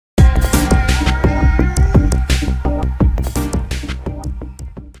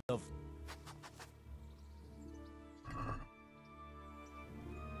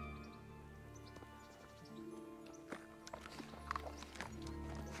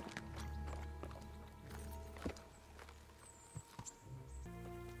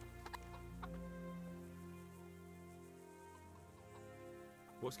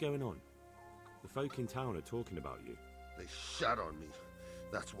What's going on? The folk in town are talking about you. They shat on me.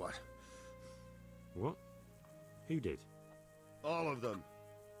 That's what. What? Who did? All of them.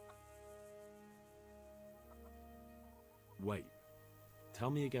 Wait. Tell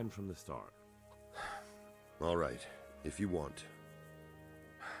me again from the start. All right, if you want.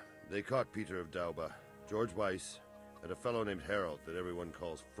 They caught Peter of Dauba, George Weiss, and a fellow named Harold that everyone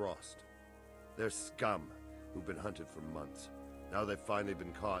calls Frost. They're scum who've been hunted for months. Now they've finally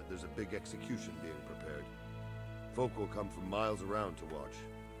been caught, there's a big execution being prepared. Folk will come from miles around to watch.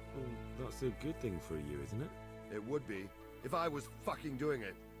 Well, that's a good thing for you, isn't it? It would be, if I was fucking doing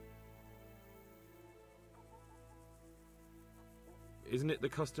it. Isn't it the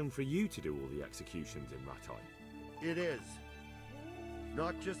custom for you to do all the executions in Rattay? It is.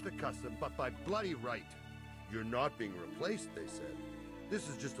 Not just the custom, but by bloody right. You're not being replaced, they said. This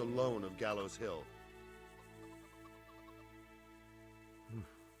is just a loan of Gallows Hill.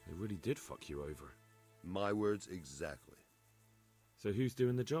 They really did fuck you over. My words exactly. So who's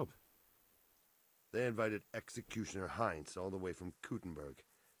doing the job? They invited Executioner Heinz all the way from Kuttenberg.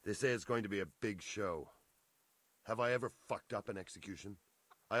 They say it's going to be a big show. Have I ever fucked up an execution?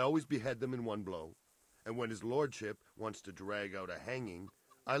 I always behead them in one blow. And when his lordship wants to drag out a hanging,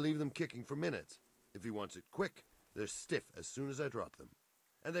 I leave them kicking for minutes. If he wants it quick, they're stiff as soon as I drop them.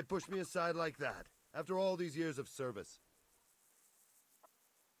 And they push me aside like that, after all these years of service.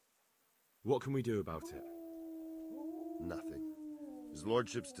 What can we do about it? Nothing. His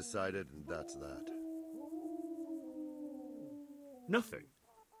lordship's decided, and that's that. Nothing?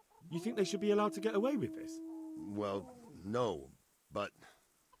 You think they should be allowed to get away with this? Well, no, but...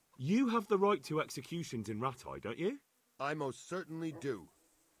 You have the right to executions in Rattay, don't you? I most certainly do.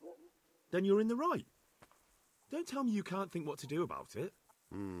 Then you're in the right. Don't tell me you can't think what to do about it.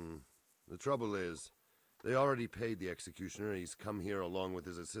 The trouble is, they already paid the executioner and he's come here along with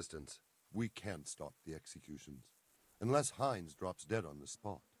his assistants. We can't stop the executions, unless Heinz drops dead on the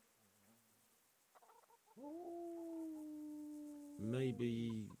spot.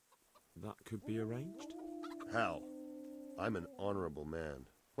 Maybe that could be arranged? Hal, I'm an honorable man.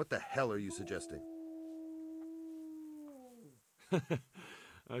 What the hell are you suggesting? That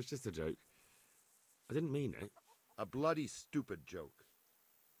was just a joke. I didn't mean it. A bloody stupid joke.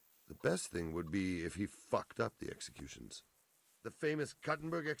 The best thing would be if he fucked up the executions. The famous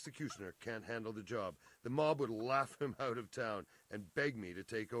Kuttenberg executioner can't handle the job. The mob would laugh him out of town and beg me to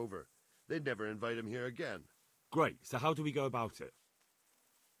take over. They'd never invite him here again. Great, so how do we go about it?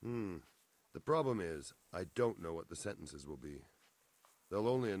 The problem is, I don't know what the sentences will be. They'll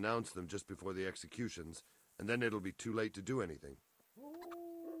only announce them just before the executions, and then it'll be too late to do anything.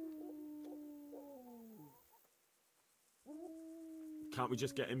 Can't we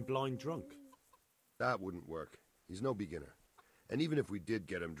just get him blind drunk? That wouldn't work. He's no beginner. And even if we did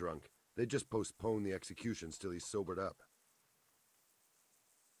get him drunk, they'd just postpone the executions till he's sobered up.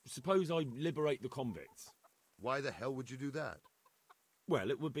 Suppose I liberate the convicts. Why the hell would you do that?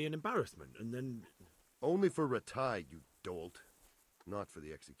 Well, it would be an embarrassment, and then... Only for Rattay, you dolt. Not for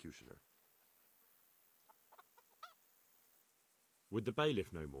the executioner. Would the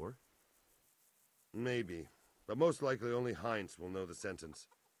bailiff know more? Maybe. But most likely only Heinz will know the sentence.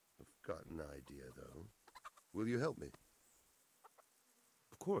 I've got an idea, though. Will you help me?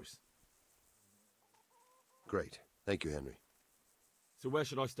 Of course. Great. Thank you, Henry. So where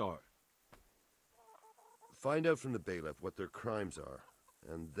should I start? Find out from the bailiff what their crimes are,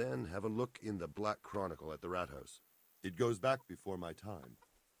 and then have a look in the Black Chronicle at the Rat House. It goes back before my time.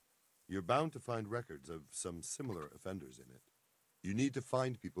 You're bound to find records of some similar offenders in it. You need to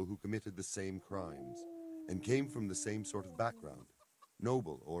find people who committed the same crimes and came from the same sort of background,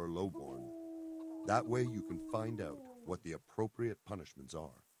 noble or lowborn. That way you can find out what the appropriate punishments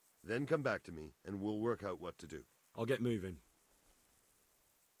are. Then come back to me, and we'll work out what to do. I'll get moving.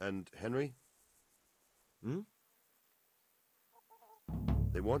 And Henry? Hmm?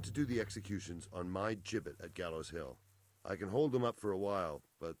 They want to do the executions on my gibbet at Gallows Hill. I can hold them up for a while,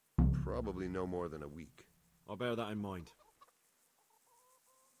 but probably no more than a week. I'll bear that in mind.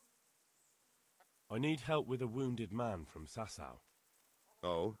 I need help with a wounded man from Sasau.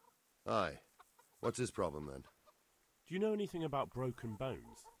 Oh? Aye. What's his problem, then? Do you know anything about broken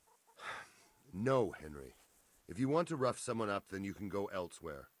bones? No, Henry. If you want to rough someone up, then you can go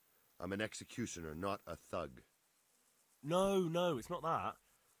elsewhere. I'm an executioner, not a thug. No, it's not that.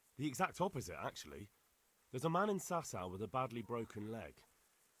 The exact opposite, actually. There's a man in Sasau with a badly broken leg.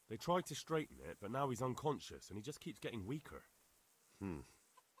 They tried to straighten it, but now he's unconscious, and he just keeps getting weaker.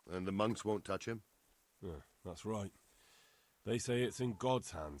 And the monks won't touch him? Yeah, that's right. They say it's in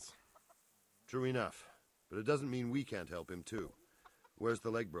God's hands. True enough. But it doesn't mean we can't help him, too. Where's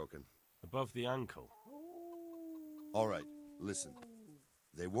the leg broken? Above the ankle. All right, listen.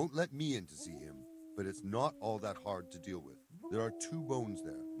 They won't let me in to see him, but it's not all that hard to deal with. There are 2 bones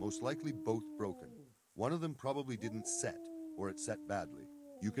there, most likely both broken. One of them probably didn't set, or it set badly.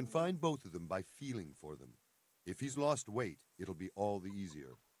 You can find both of them by feeling for them. If he's lost weight, it'll be all the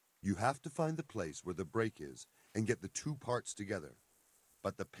easier. You have to find the place where the break is and get the 2 parts together.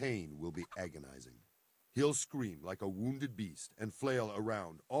 But the pain will be agonizing. He'll scream like a wounded beast and flail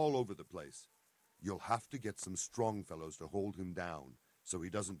around all over the place. You'll have to get some strong fellows to hold him down so he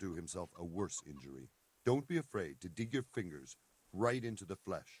doesn't do himself a worse injury. Don't be afraid to dig your fingers right into the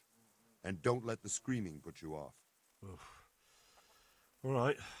flesh. And don't let the screaming put you off. Oof. All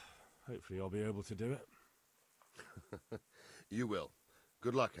right. Hopefully I'll be able to do it. You will.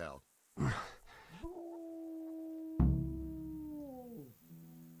 Good luck, Hal.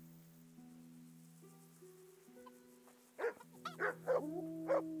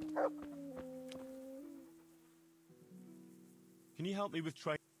 Can you help me with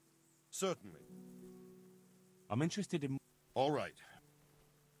training? Certainly. I'm interested in... All right.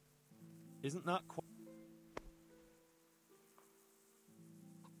 Isn't that quite...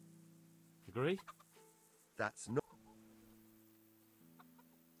 Agree? That's no...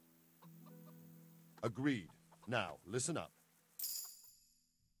 Agreed. Now, listen up.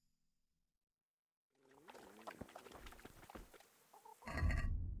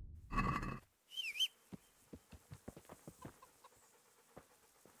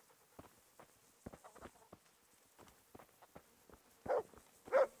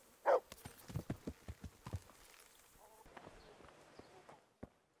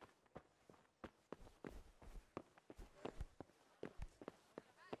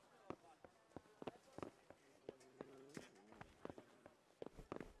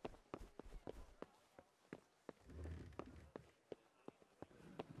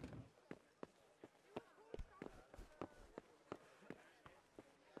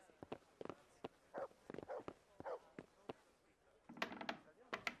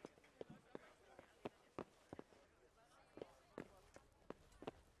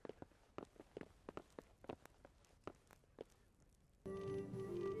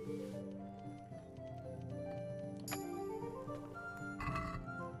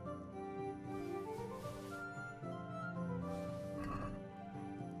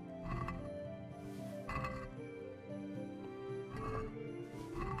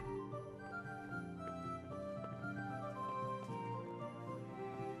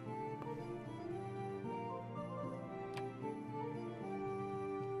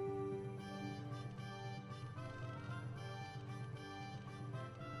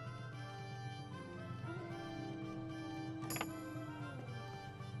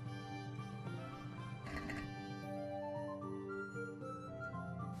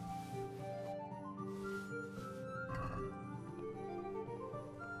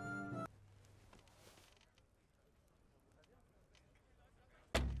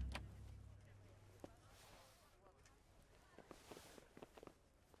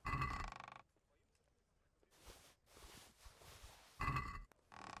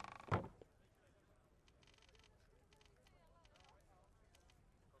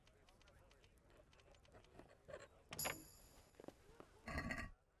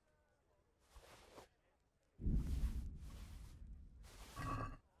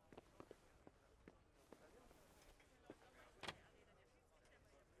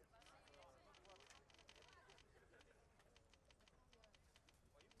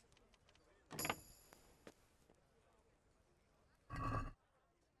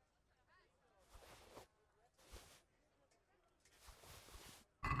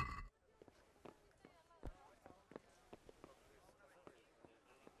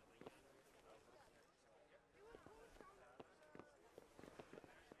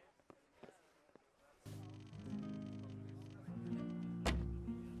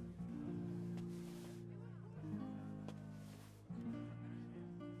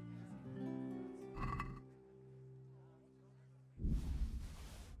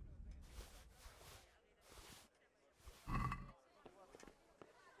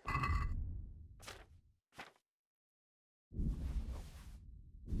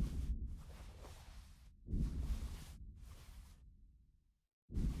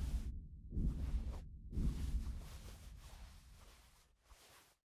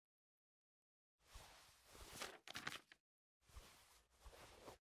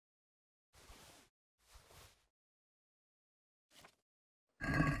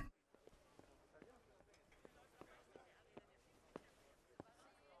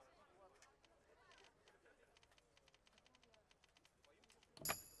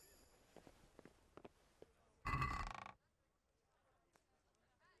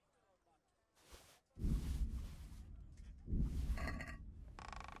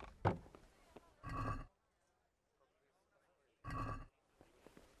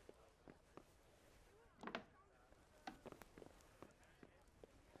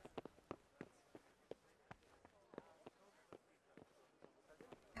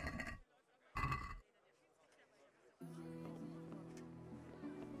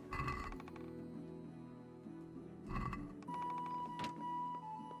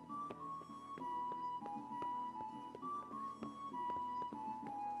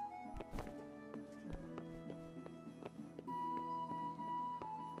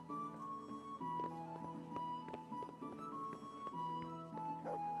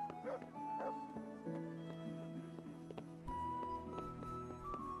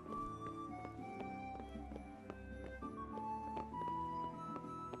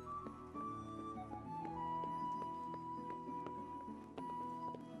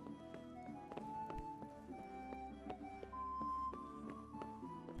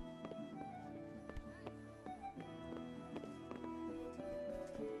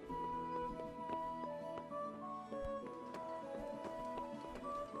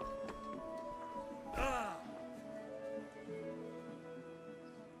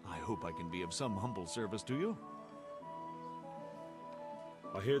 hope I can be of some humble service to you.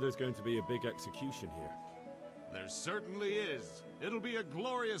 I hear there's going to be a big execution here. There certainly is. It'll be a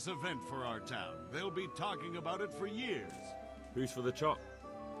glorious event for our town. They'll be talking about it for years. Who's for the chop?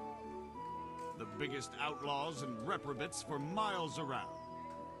 The biggest outlaws and reprobates for miles around.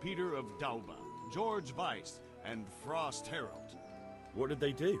 Peter of Dauba, George Weiss, and Frost Herald. What did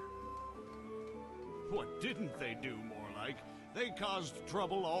they do? What didn't they do, more like? They caused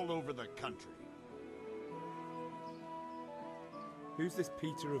trouble all over the country. Who's this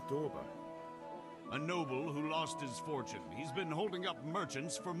Peter of Dorba? A noble who lost his fortune. He's been holding up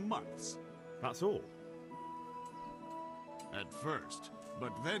merchants for months. That's all? At first,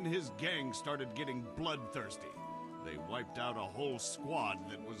 but then his gang started getting bloodthirsty. They wiped out a whole squad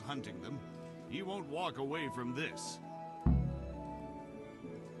that was hunting them. He won't walk away from this.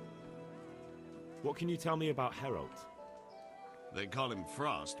 What can you tell me about Herald? They call him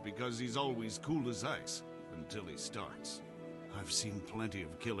Frost because he's always cool as ice, until he starts. I've seen plenty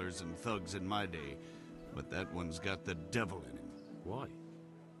of killers and thugs in my day, but that one's got the devil in him. Why?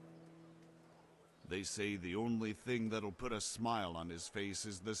 They say the only thing that'll put a smile on his face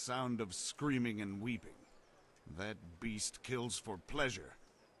is the sound of screaming and weeping. That beast kills for pleasure.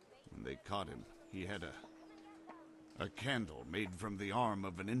 When they caught him, he had a candle made from the arm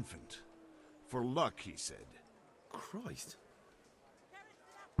of an infant. For luck, he said. Christ.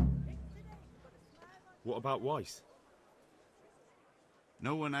 What about Weiss?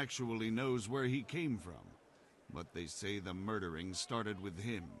 No one actually knows where he came from, but they say the murdering started with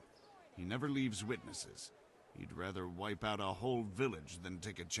him. He never leaves witnesses. He'd rather wipe out a whole village than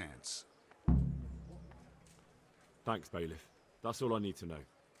take a chance. Thanks, Bailiff. That's all I need to know.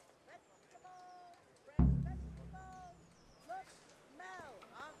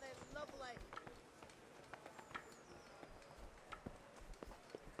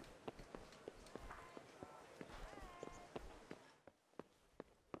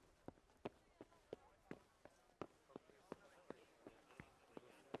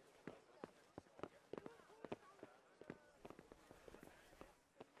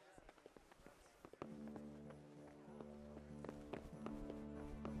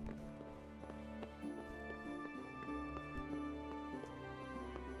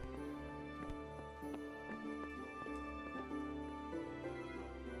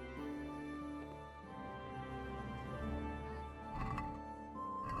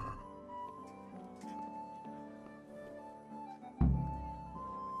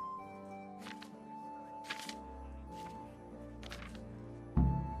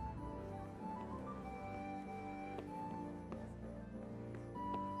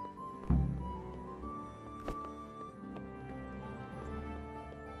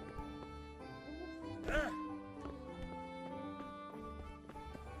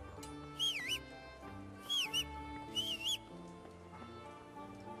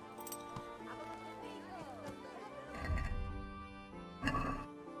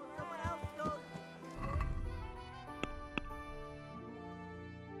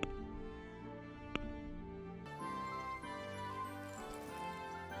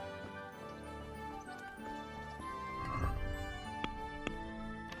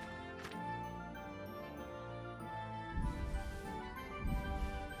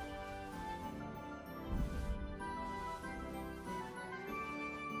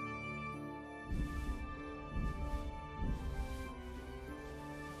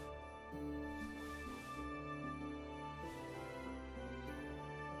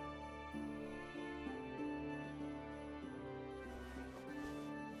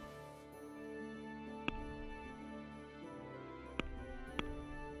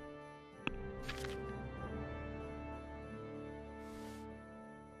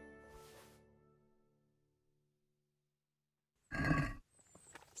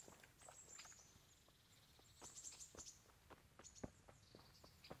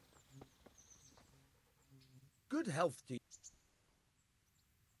 Good health to you.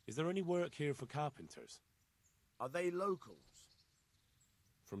 Is there any work here for carpenters? Are they locals?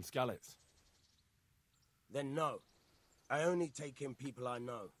 From Skalitz? Then no. I only take in people I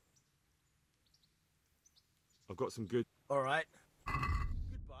know. I've got some good... All right.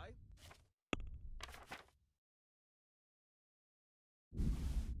 Goodbye.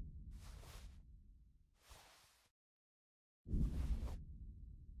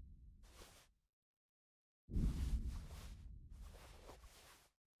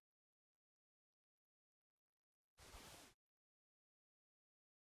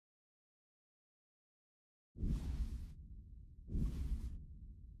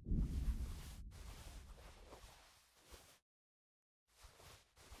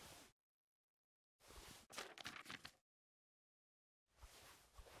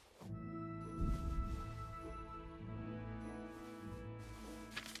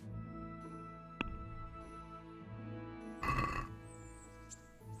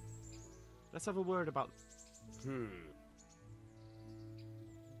 Let's have a word about...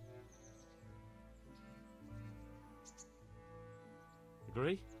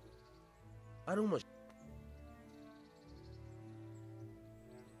 Agree? I'd almost...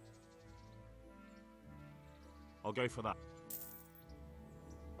 I'll go for that.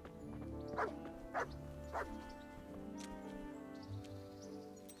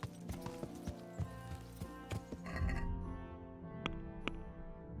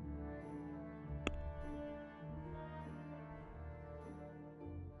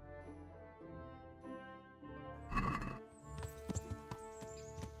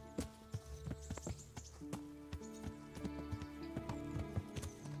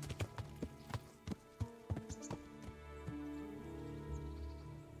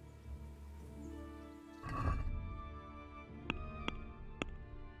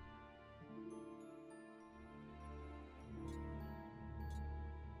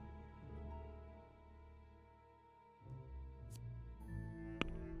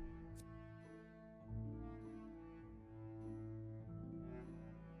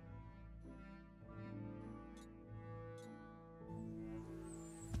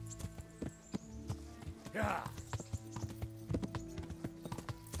 Yeah.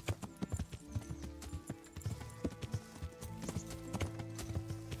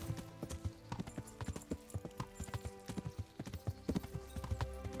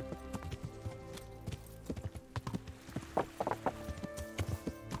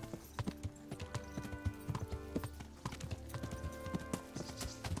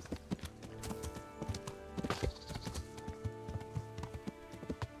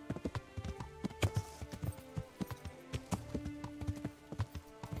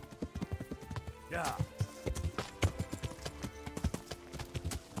 Yeah.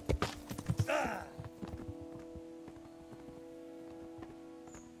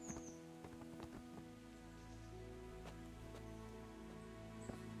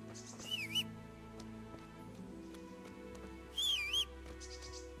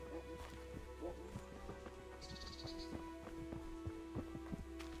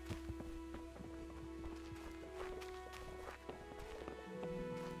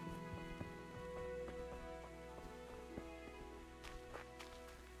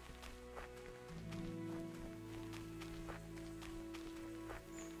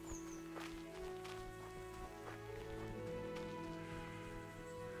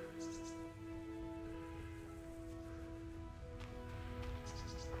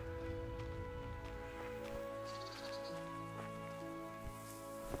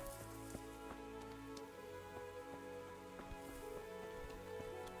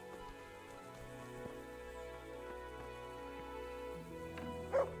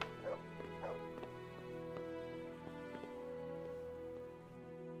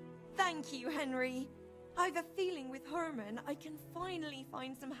 Thank you, Henry. I've a feeling with Herman I can finally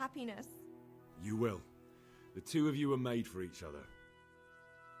find some happiness. You will. The two of you are made for each other.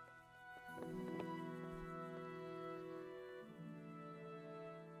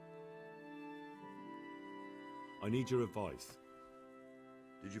 I need your advice.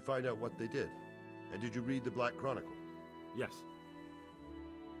 Did you find out what they did? And did you read the Black Chronicle? Yes.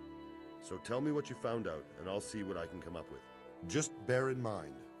 So tell me what you found out, and I'll see what I can come up with. Just bear in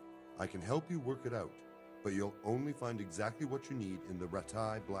mind, I can help you work it out, but you'll only find exactly what you need in the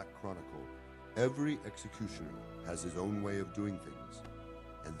Ratai Black Chronicle. Every executioner has his own way of doing things,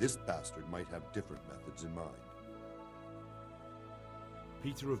 and this bastard might have different methods in mind.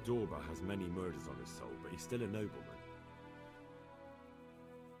 Peter of Dorba has many murders on his soul, but he's still a nobleman.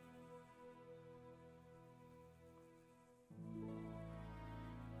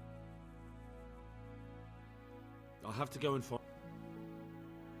 I'll have to go and find...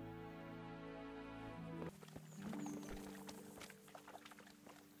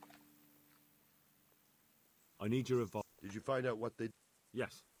 I need your advice. Did you find out what they...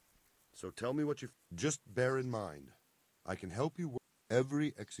 Yes. So tell me what you... Just bear in mind, I can help you work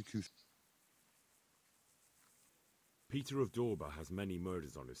every execution. Peter of Dorba has many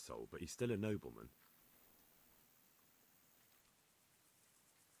murders on his soul, but he's still a nobleman.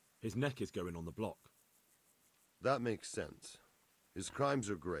 His neck is going on the block. That makes sense. His crimes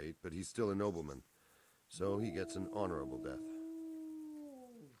are great, but he's still a nobleman, so he gets an honorable death.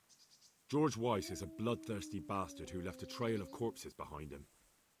 George Weiss is a bloodthirsty bastard who left a trail of corpses behind him.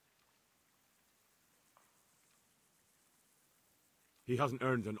 He hasn't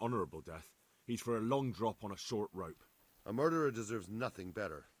earned an honorable death. He's for a long drop on a short rope. A murderer deserves nothing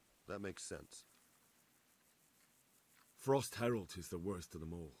better. That makes sense. Frost Herald is the worst of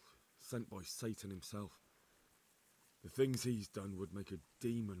them all, sent by Satan himself. The things he's done would make a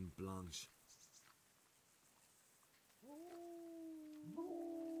demon blanch.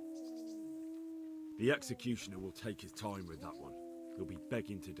 The executioner will take his time with that one. He'll be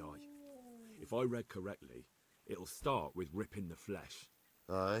begging to die. If I read correctly, it'll start with ripping the flesh.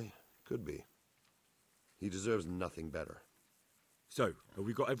 Aye, could be. He deserves nothing better. So, have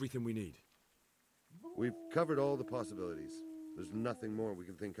we got everything we need? We've covered all the possibilities. There's nothing more we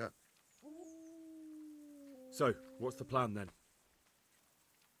can think up. So, what's the plan then?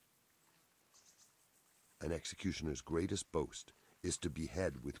 An executioner's greatest boast is to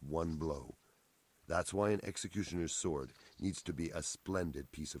behead with one blow. That's why an executioner's sword needs to be a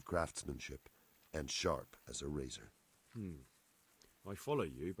splendid piece of craftsmanship and sharp as a razor. I follow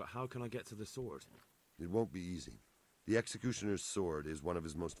you, but how can I get to the sword? It won't be easy. The executioner's sword is one of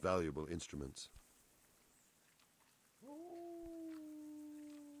his most valuable instruments.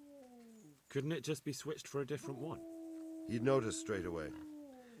 Couldn't it just be switched for a different one? He'd notice straight away.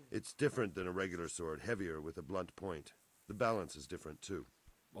 It's different than a regular sword, heavier with a blunt point. The balance is different too.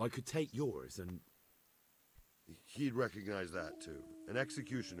 I could take yours and... He'd recognize that too. An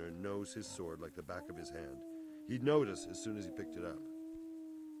executioner knows his sword like the back of his hand. He'd notice as soon as he picked it up.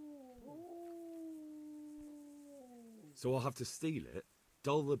 So I'll have to steal it,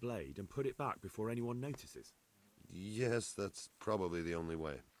 dull the blade, and put it back before anyone notices? Yes, that's probably the only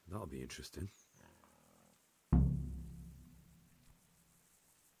way. That'll be interesting.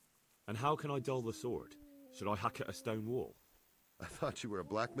 And how can I dull the sword? Should I hack at a stone wall? I thought you were a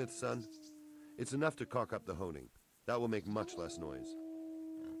blacksmith, son. It's enough to cock up the honing. That will make much less noise.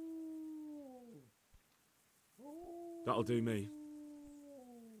 That'll do me.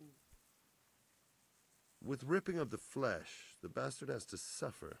 With ripping of the flesh, the bastard has to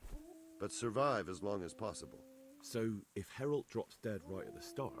suffer, but survive as long as possible. So, if Herald drops dead right at the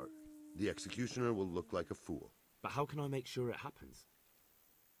start... The executioner will look like a fool. But how can I make sure it happens?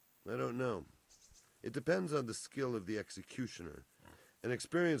 I don't know. It depends on the skill of the executioner. An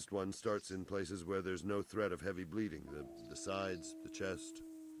experienced one starts in places where there's no threat of heavy bleeding. The sides, the chest.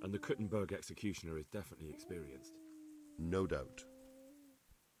 And the Kuttenberg executioner is definitely experienced. No doubt.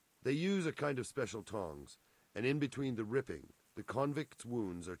 They use a kind of special tongs, and in between the ripping, the convict's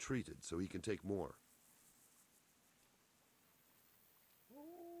wounds are treated so he can take more.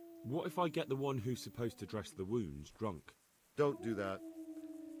 What if I get the one who's supposed to dress the wounds drunk? Don't do that.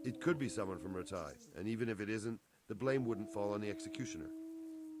 It could be someone from Ratai, and even if it isn't, the blame wouldn't fall on the executioner.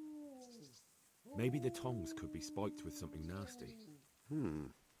 Maybe the tongs could be spiked with something nasty.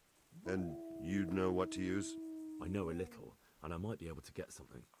 And you'd know what to use? I know a little, and I might be able to get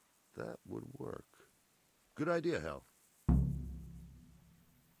something. That would work. Good idea, Hal.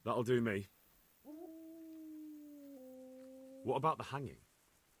 That'll do me. What about the hanging?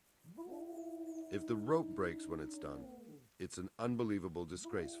 If the rope breaks when it's done, it's an unbelievable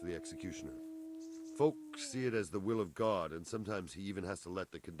disgrace for the executioner. Folk see it as the will of God, and sometimes he even has to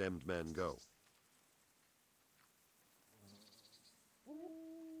let the condemned man go.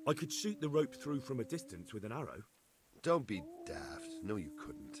 I could shoot the rope through from a distance with an arrow. Don't be daft. No, you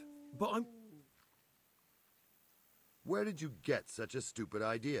couldn't. But I'm... Where did you get such a stupid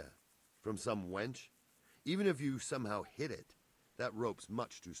idea? From some wench? Even if you somehow hit it, that rope's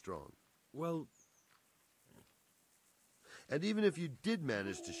much too strong. Well... And even if you did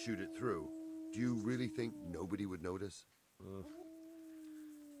manage to shoot it through, do you really think nobody would notice?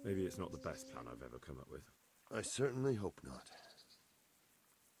 Maybe it's not the best plan I've ever come up with. I certainly hope not.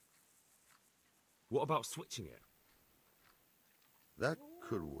 What about switching it? That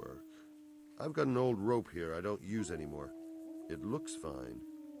could work. I've got an old rope here I don't use anymore. It looks fine,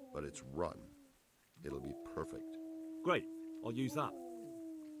 but it's run. It'll be perfect. Great, I'll use that.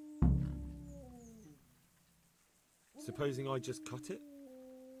 Supposing I just cut it?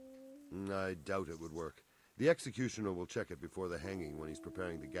 I doubt it would work. The executioner will check it before the hanging when he's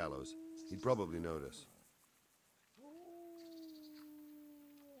preparing the gallows. He'd probably notice.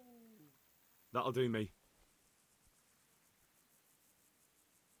 That'll do me.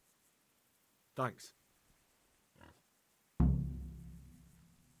 Thanks.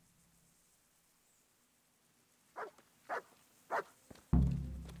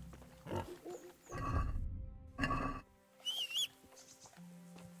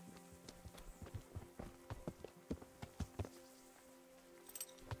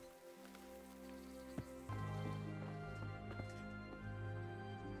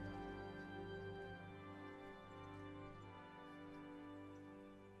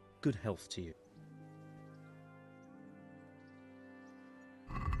 Good health to you.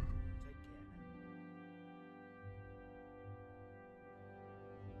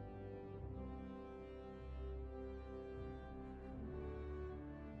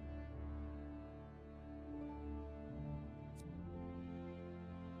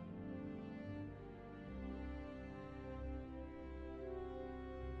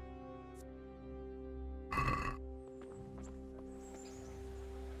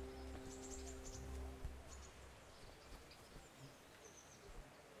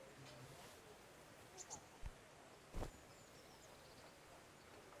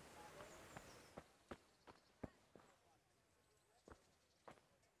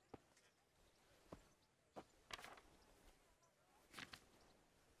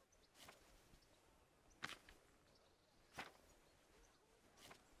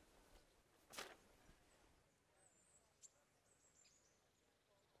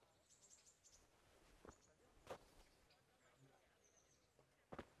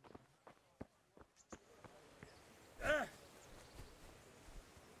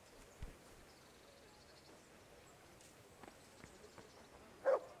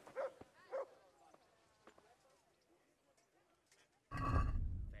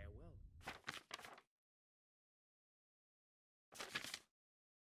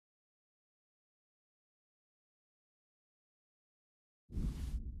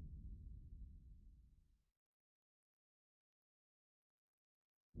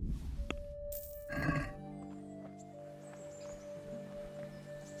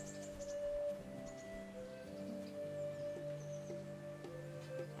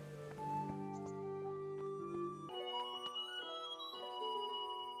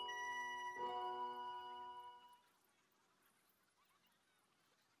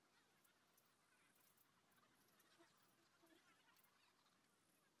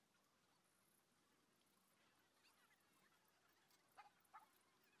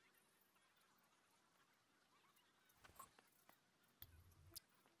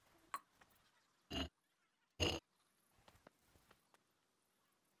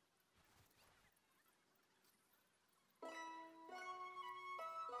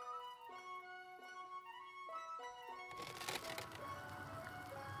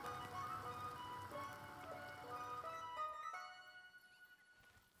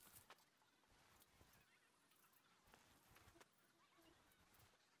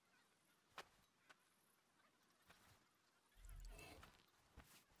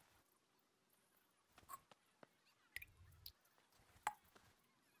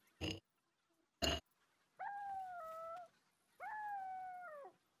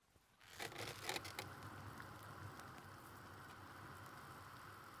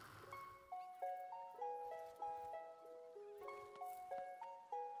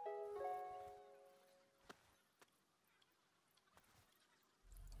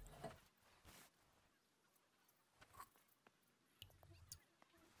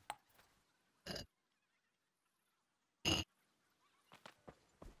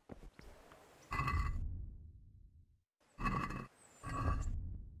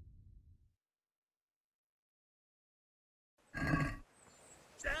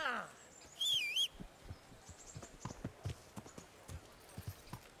 Yeah.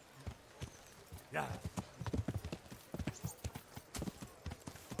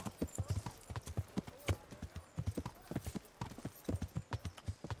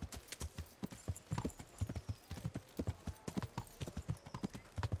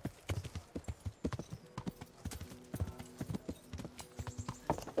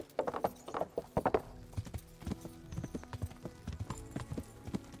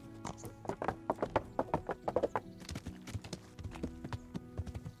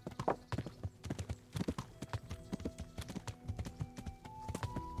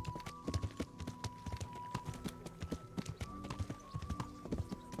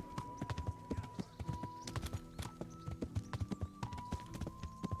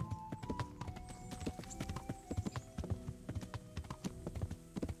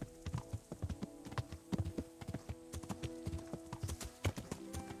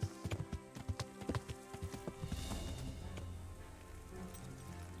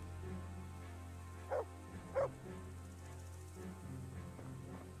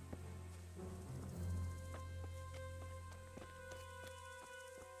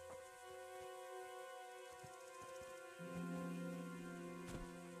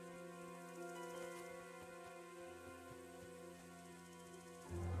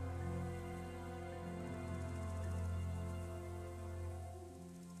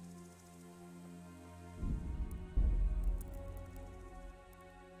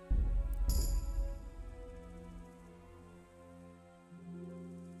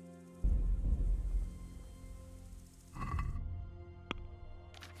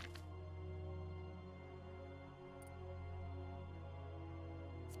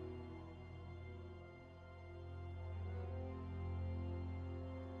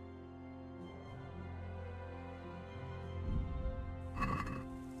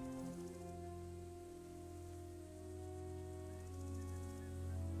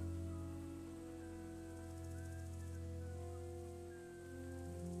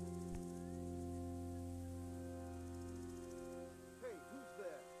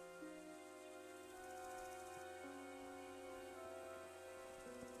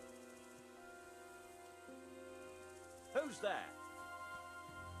 Who's there?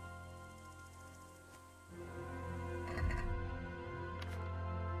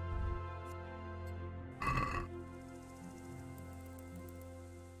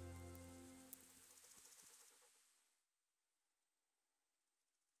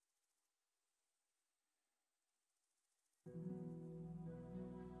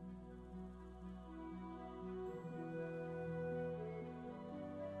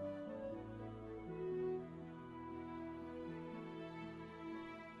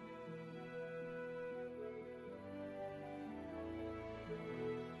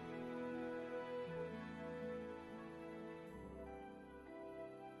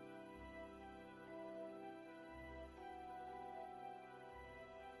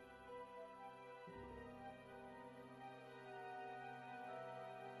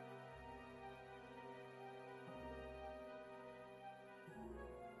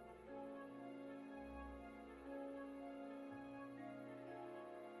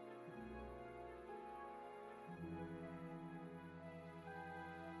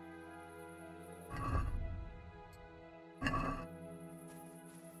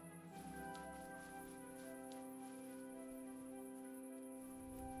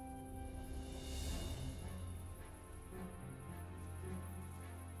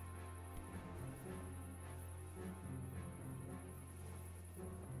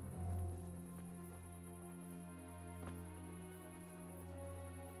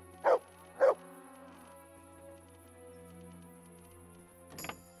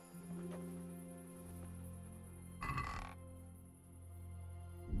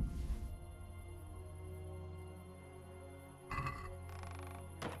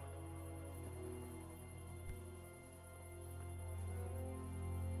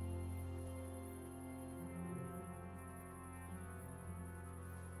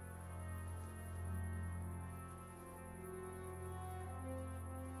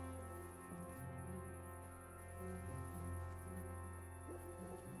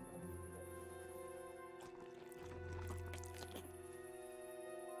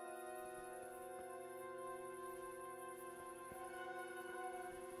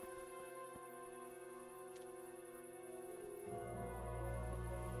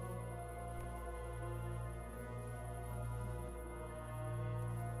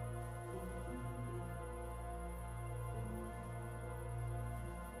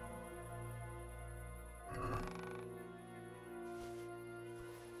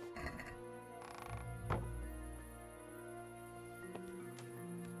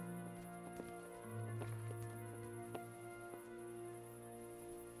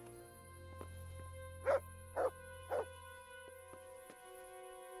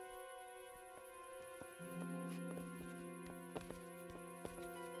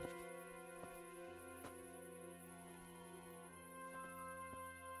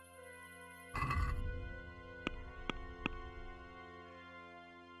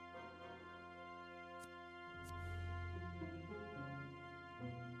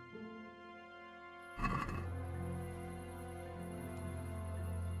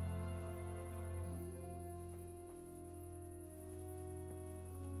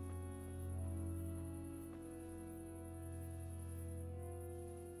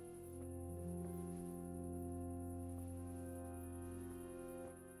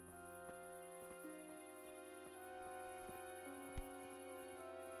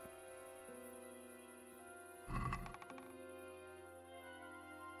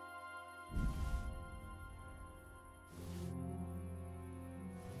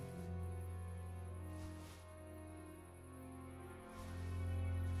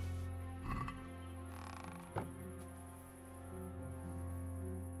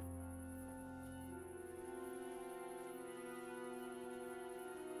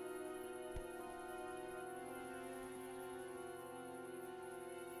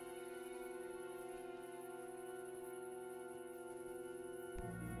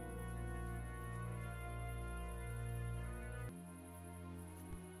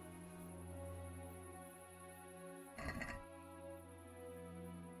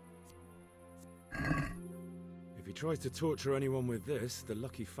 he tries to torture anyone with this, the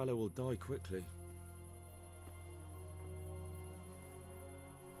lucky fellow will die quickly.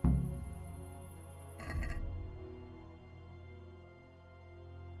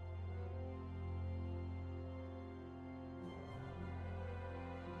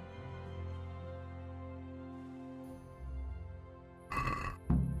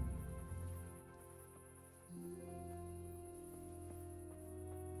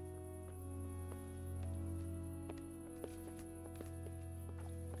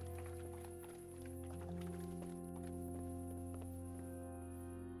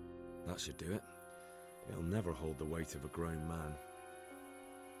 That should do it. It'll never hold the weight of a grown man.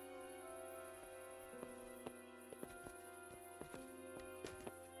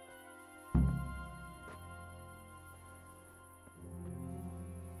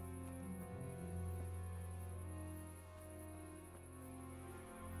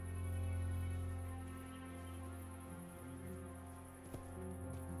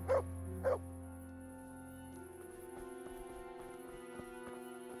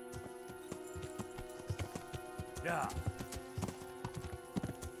 Yeah.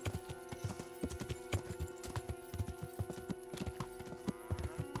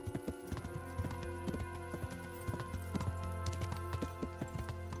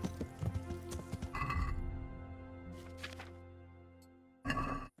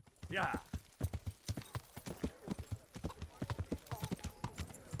 Yeah.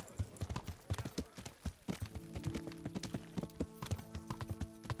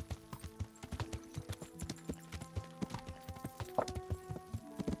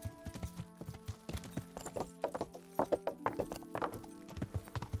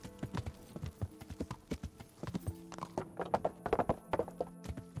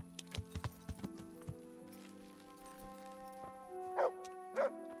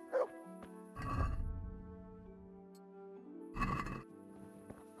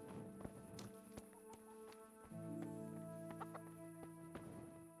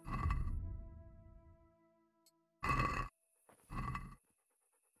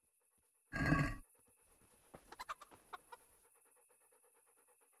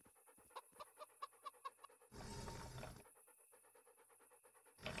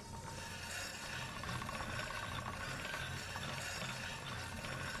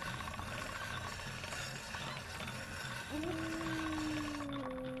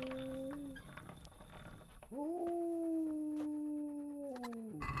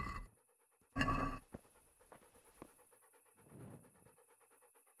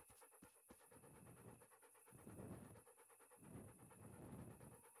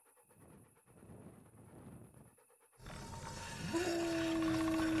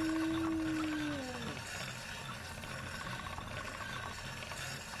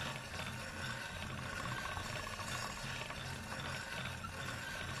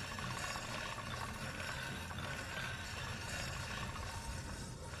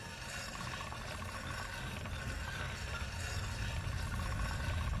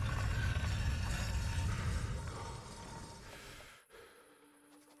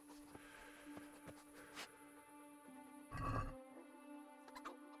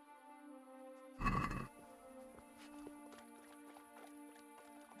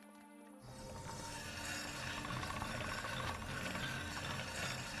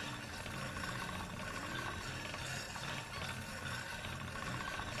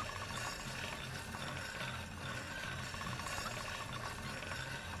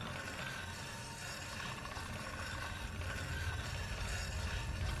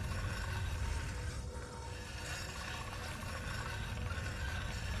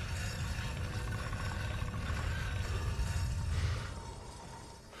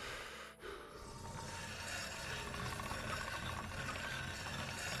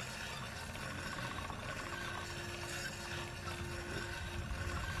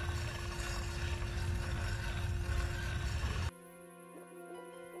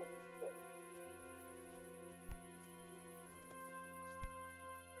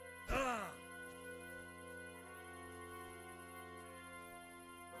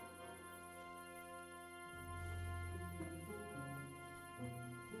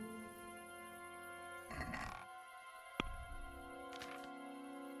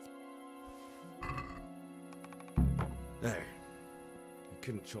 There. You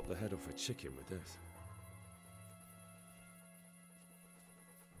couldn't chop the head off a chicken with this.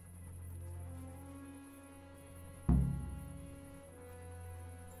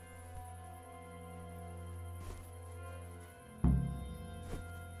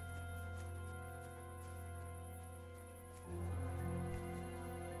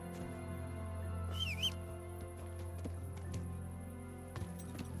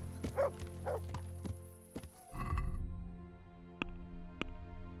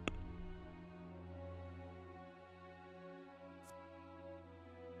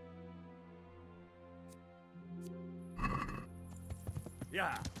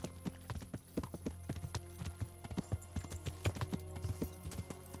 Yeah.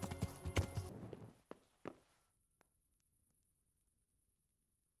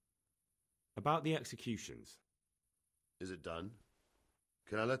 About the executions. Is it done?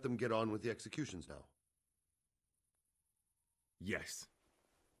 Can I let them get on with the executions now? Yes.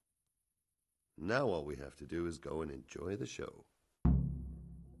 Now all we have to do is go and enjoy the show. Into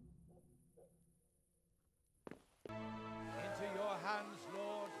your hands,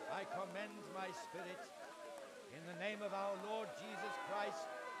 Lord, I commend my spirit. In the name of our Lord Jesus Christ,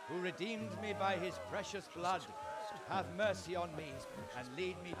 who redeemed me by his precious blood, have mercy on me and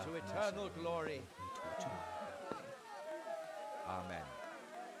lead me to eternal glory. Amen.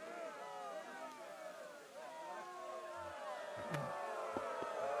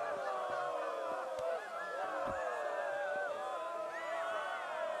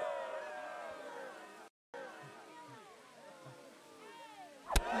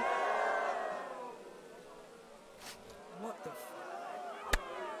 What the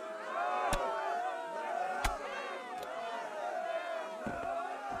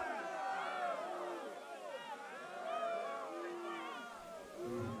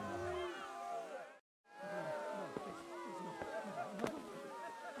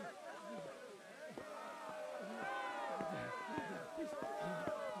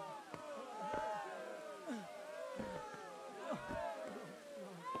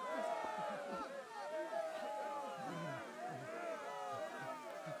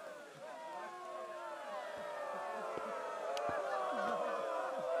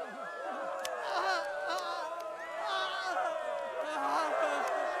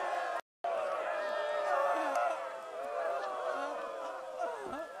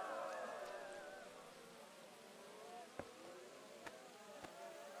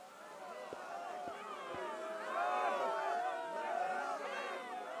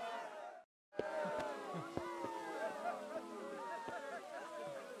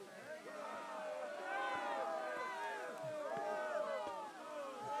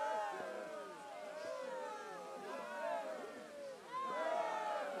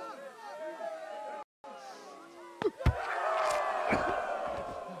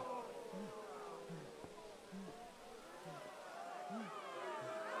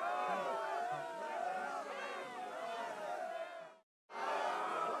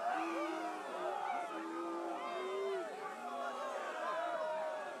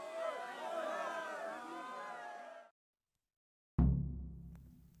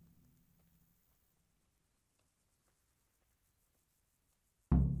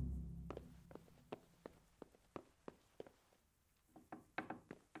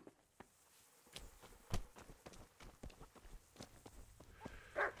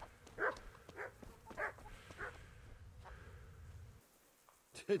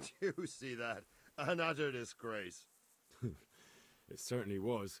Did you see that? An utter disgrace. It certainly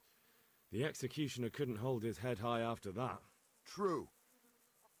was. The executioner couldn't hold his head high after that. True.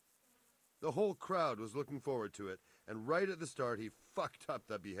 The whole crowd was looking forward to it, and right at the start he fucked up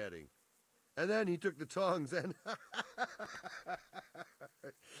the beheading. And then he took the tongs and...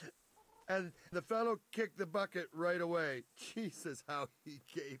 and the fellow kicked the bucket right away. Jesus, how he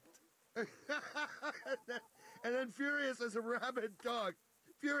gaped. And then furious as a rabid dog,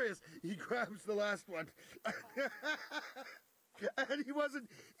 furious, he grabs the last one. And he wasn't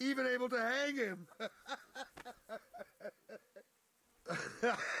even able to hang him.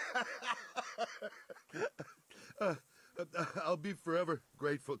 I'll be forever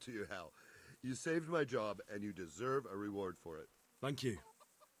grateful to you, Hal. You saved my job, and you deserve a reward for it. Thank you.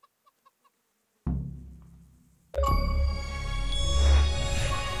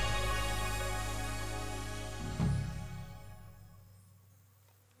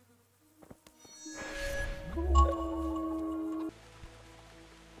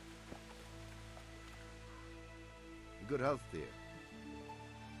 Good health, dear.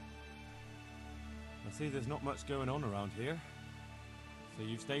 I see there's not much going on around here. So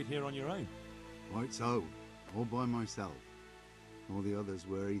you've stayed here on your own? Quite so. All by myself. All the others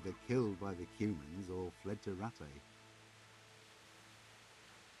were either killed by the humans or fled to Rattay.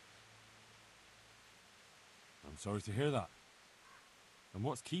 I'm sorry to hear that. And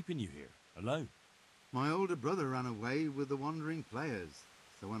what's keeping you here, alone? My older brother ran away with the wandering players,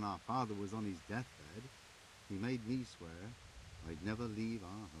 so when our father was on his deathbed, he made me swear I'd never leave our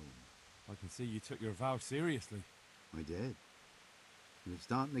home. I can see you took your vow seriously. I did. And it's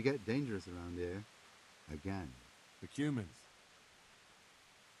starting to get dangerous around here. Again. The humans.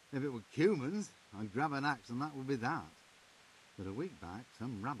 If it were humans, I'd grab an axe and that would be that. But a week back,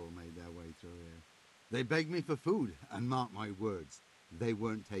 some rabble made their way through here. They begged me for food, and mark my words, They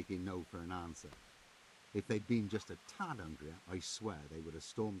weren't taking no for an answer. If they'd been just a tad hungrier, I swear they would have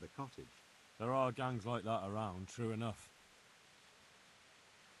stormed the cottage. There are gangs like that around, true enough.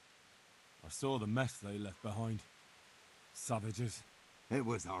 I saw the mess they left behind. Savages. It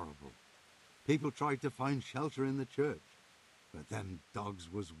was horrible. People tried to find shelter in the church, but them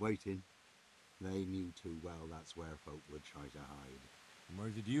dogs was waiting. They knew too well that's where folk would try to hide. And where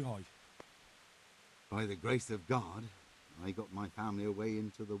did you hide? By the grace of God, I got my family away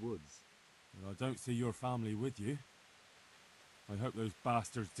into the woods. Well, I don't see your family with you. I hope those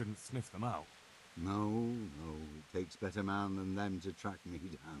bastards didn't sniff them out. No, it takes better man than them to track me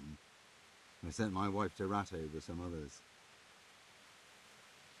down. I sent my wife to Ratte with some others.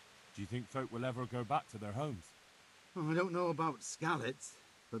 Do you think folk will ever go back to their homes? I don't know about Skallets,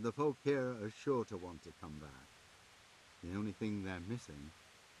 but the folk here are sure to want to come back. The only thing they're missing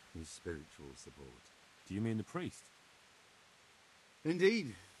is spiritual support. Do you mean the priest?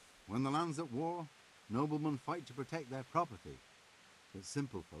 Indeed. When the land's at war, noblemen fight to protect their property. But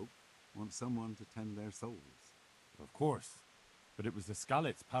simple folk want someone to tend their souls. Of course. But it was the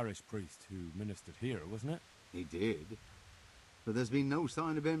Skallets parish priest who ministered here, wasn't it? He did. But there's been no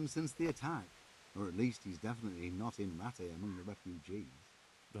sign of him since the attack. Or at least he's definitely not in Ratte among the refugees.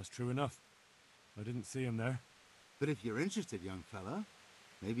 That's true enough. I didn't see him there. But if you're interested, young fella,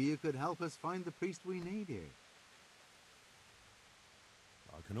 maybe you could help us find the priest we need here.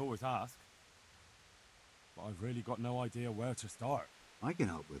 I can always ask. But I've really got no idea where to start. I can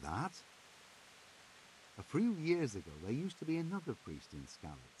help with that. A few years ago, there used to be another priest in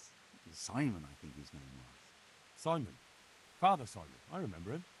Skallets. Simon, I think his name was. Simon? Father Simon, I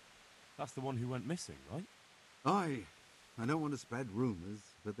remember him. That's the one who went missing, right? Aye. I don't want to spread rumours,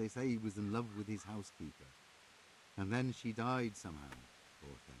 but they say he was in love with his housekeeper. And then she died somehow,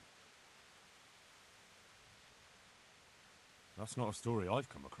 poor thing. That's not a story I've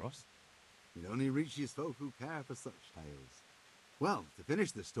come across. It only reaches folk who care for such tales. Well, to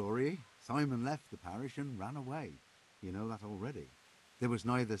finish the story, Simon left the parish and ran away. You know that already. There was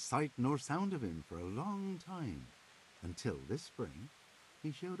neither sight nor sound of him for a long time. Until this spring,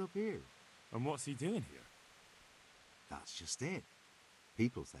 he showed up here. And what's he doing here? That's just it.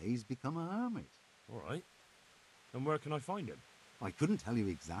 People say he's become a hermit. All right. And where can I find him? I couldn't tell you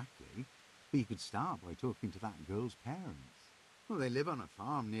exactly, but you could start by talking to that girl's parents. Well, they live on a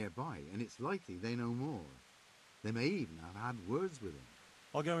farm nearby, and it's likely they know more. They may even have had words with him.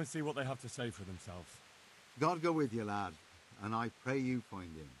 I'll go and see what they have to say for themselves. God go with you, lad, and I pray you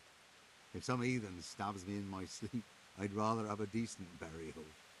find him. If some heathen stabs me in my sleep, I'd rather have a decent burial.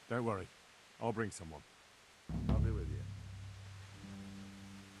 Don't worry. I'll bring someone. I'll be with you.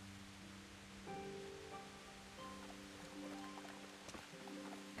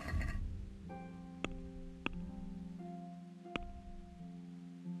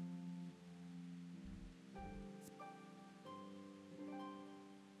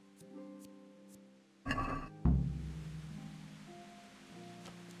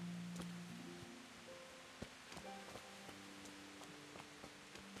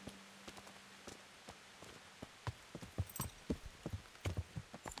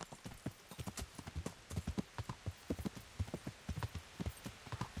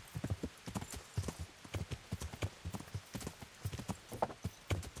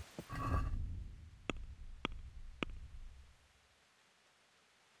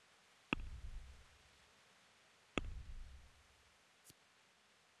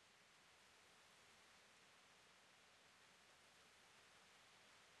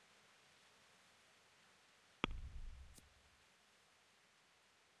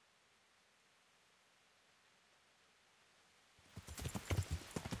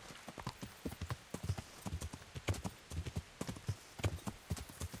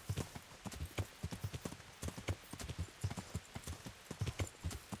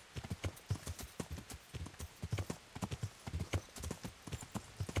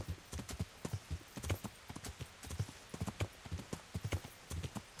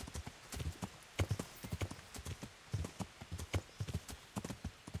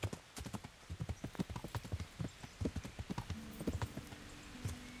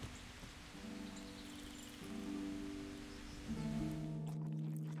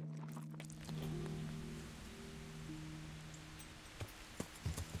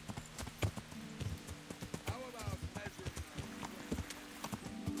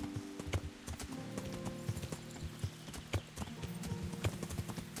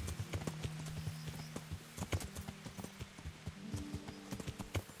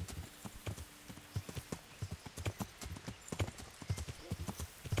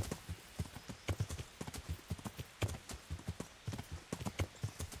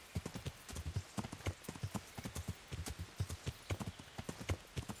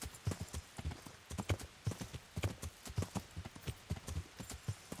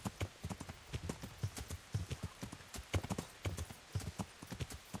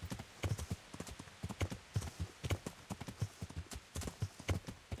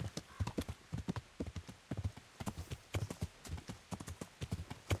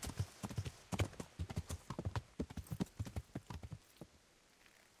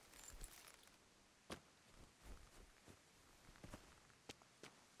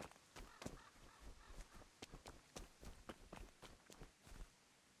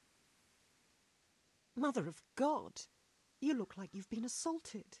 Mother of God, you look like you've been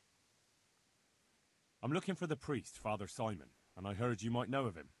assaulted. I'm looking for the priest, Father Simon, and I heard you might know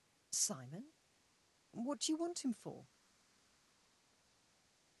of him. Simon? What do you want him for?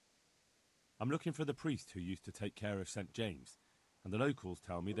 I'm looking for the priest who used to take care of St. James, and the locals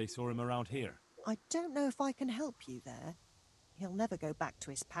tell me they saw him around here. I don't know if I can help you there. He'll never go back to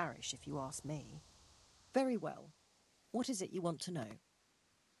his parish, if you ask me. Very well. What is it you want to know?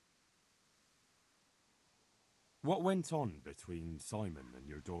 What went on between Simon and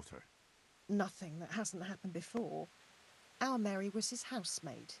your daughter? Nothing that hasn't happened before. Our Mary was his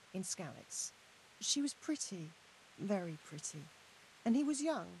housemaid in Skalitz. She was pretty, very pretty. And he was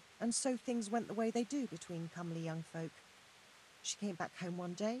young, and so things went the way they do between comely young folk. She came back home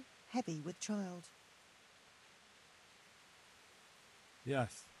one day, heavy with child.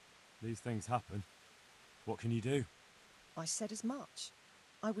 Yes, these things happen. What can you do? I said as much.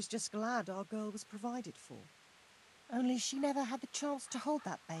 I was just glad our girl was provided for. Only she never had the chance to hold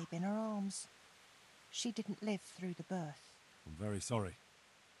that babe in her arms. She didn't live through the birth. I'm very sorry.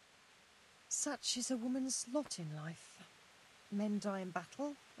 Such is a woman's lot in life. Men die in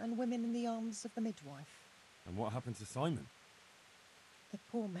battle, and women in the arms of the midwife. And what happened to Simon? The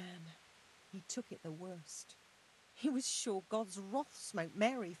poor man. He took it the worst. He was sure God's wrath smote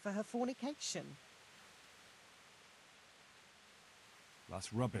Mary for her fornication.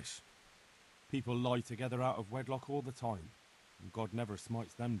 That's rubbish. People lie together out of wedlock all the time, and God never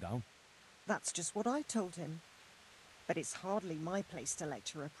smites them down. That's just what I told him. But it's hardly my place to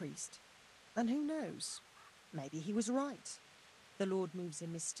lecture a priest. And who knows? Maybe he was right. The Lord moves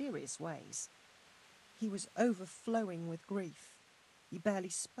in mysterious ways. He was overflowing with grief. He barely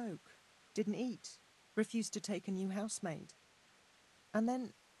spoke, didn't eat, refused to take a new housemaid. And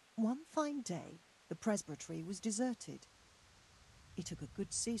then, one fine day, the presbytery was deserted. It took a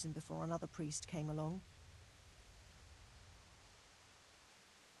good season before another priest came along.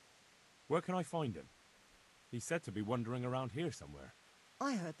 Where can I find him? He's said to be wandering around here somewhere.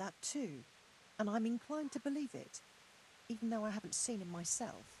 I heard that too, and I'm inclined to believe it, even though I haven't seen him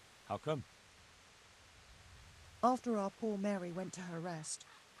myself. How come? After our poor Mary went to her rest,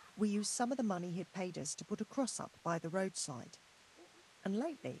 we used some of the money he'd paid us to put a cross up by the roadside. And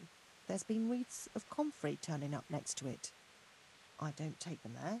lately, there's been wreaths of comfrey turning up next to it. I don't take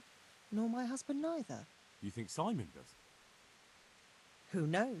them there, nor my husband neither. You think Simon does? Who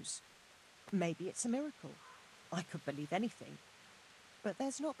knows? Maybe it's a miracle. I could believe anything. But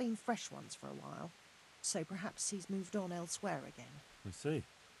there's not been fresh ones for a while, so perhaps he's moved on elsewhere again. I see.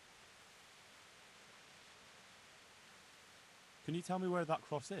 Can you tell me where that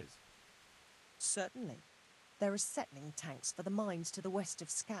cross is? Certainly. There are settling tanks for the mines to the west of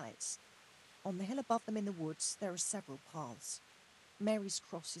Skalitz. On the hill above them in the woods, there are several paths. Mary's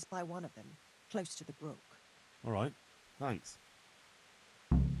cross is by one of them, close to the brook. All right, thanks.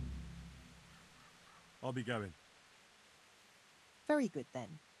 I'll be going. Very good, then.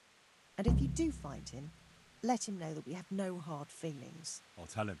 And if you do find him, let him know that we have no hard feelings. I'll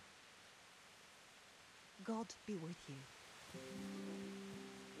tell him. God be with you.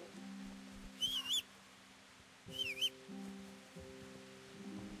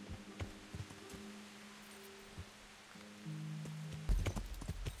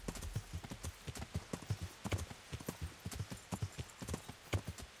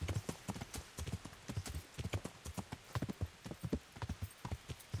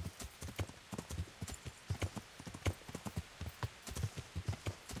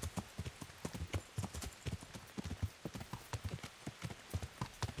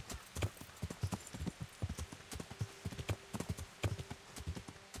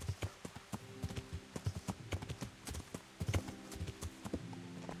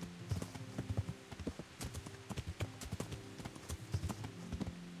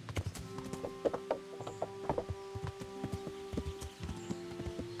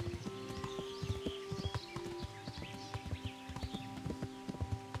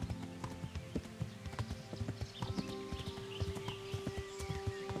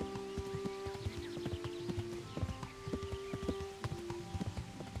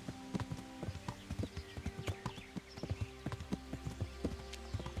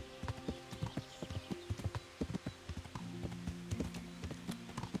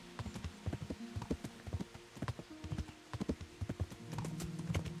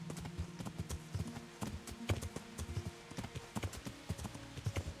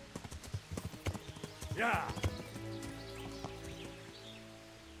 Yeah!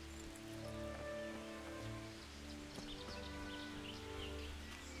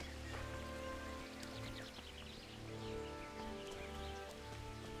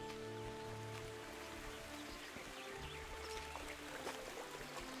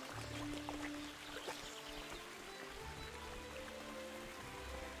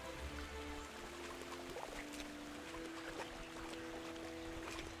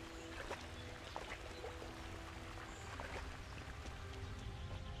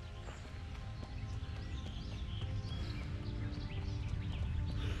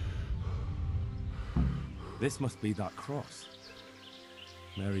 This must be that cross.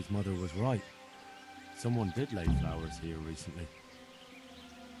 Mary's mother was right. Someone did lay flowers here recently.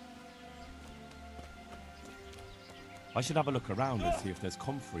 I should have a look around and see if there's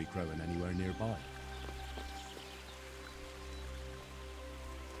comfrey growing anywhere nearby.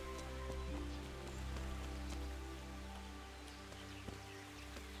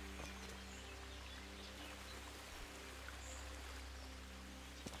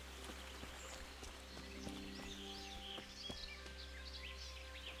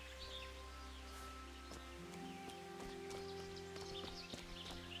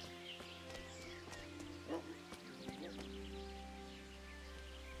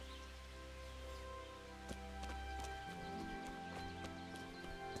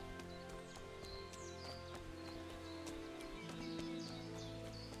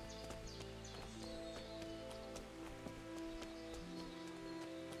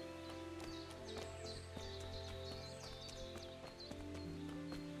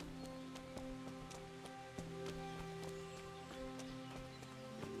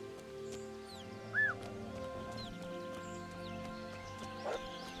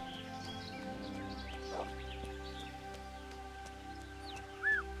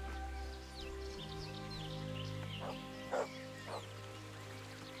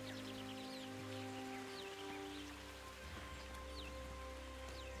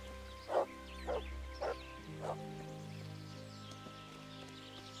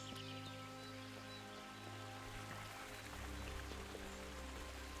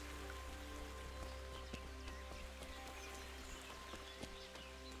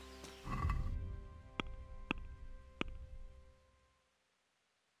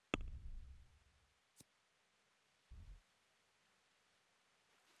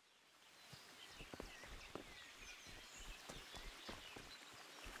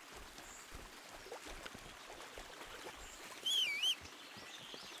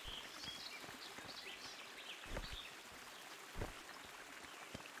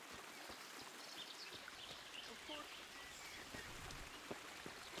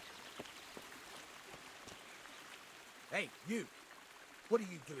 Hey, you! What are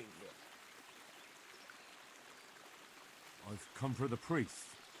you doing here? I've come for the priest.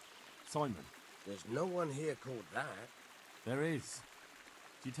 Simon. There's no one here called that. There is.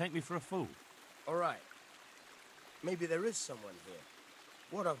 Do you take me for a fool? All right. Maybe there is someone here.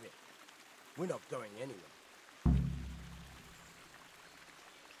 What of it? We're not going anywhere.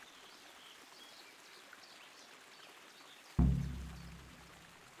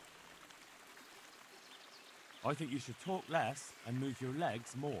 I think you should talk less and move your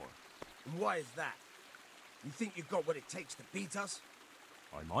legs more. And why is that? You think you've got what it takes to beat us?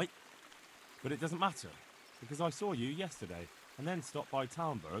 I might. But it doesn't matter, because I saw you yesterday, and then stopped by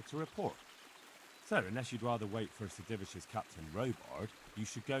Talmberg to report. So, unless you'd rather wait for Sedivish's Captain Robard, you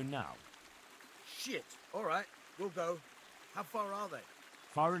should go now. Shit! All right, we'll go. How far are they?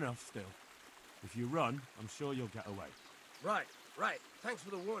 Far enough, still. If you run, I'm sure you'll get away. Right. Thanks for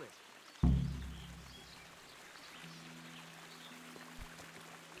the warning.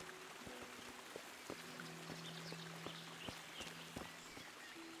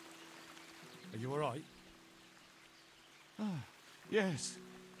 Are you all right? Yes,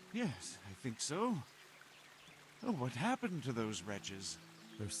 I think so. Oh, what happened to those wretches?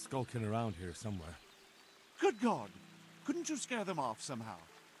 They're skulking around here somewhere. Good God! Couldn't you scare them off somehow?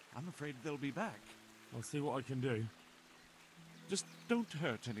 I'm afraid they'll be back. I'll see what I can do. Just don't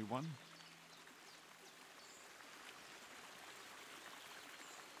hurt anyone.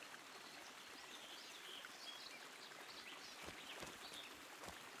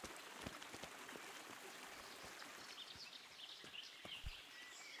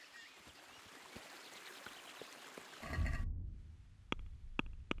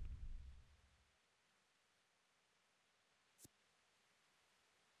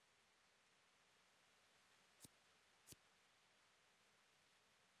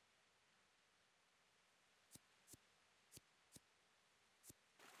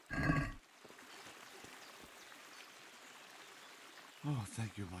 Oh,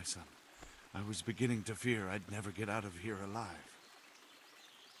 thank you, my son. I was beginning to fear I'd never get out of here alive.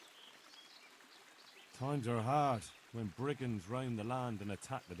 Times are hard when brigands roam the land and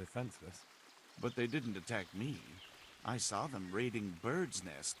attack the defenseless. But they didn't attack me. I saw them raiding birds'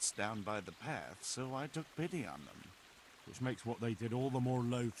 nests down by the path, so I took pity on them. Which makes what they did all the more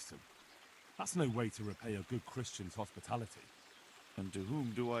loathsome. That's no way to repay a good Christian's hospitality. And to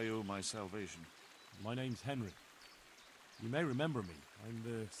whom do I owe my salvation? My name's Henry. You may remember me. I'm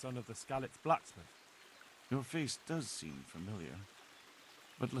the son of the Skalitz blacksmith. Your face does seem familiar.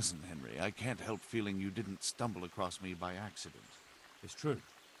 But listen, Henry, I can't help feeling you didn't stumble across me by accident. It's true.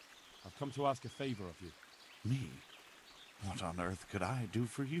 I've come to ask a favor of you. Me? What on earth could I do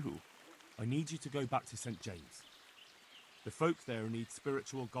for you? I need you to go back to St. James. The folk there need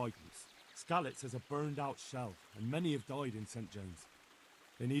spiritual guidance. Skalitz has a burned-out shell, and many have died in St. James.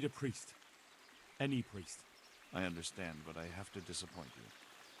 They need a priest. Any priest. I understand, but I have to disappoint you.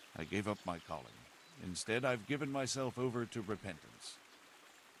 I gave up my calling. Instead, I've given myself over to repentance.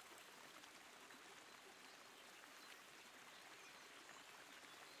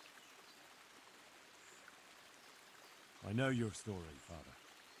 I know your story, Father.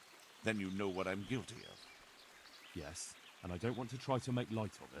 Then you know what I'm guilty of. Yes, and I don't want to try to make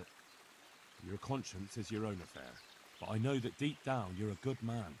light of it. Your conscience is your own affair, but I know that deep down you're a good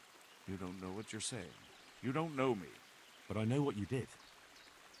man. You don't know what you're saying. You don't know me. But I know what you did.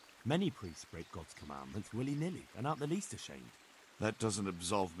 Many priests break God's commandments willy-nilly and aren't the least ashamed. That doesn't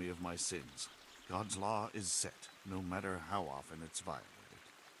absolve me of my sins. God's law is set, no matter how often it's violated.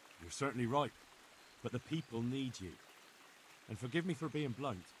 You're certainly right, but the people need you. And forgive me for being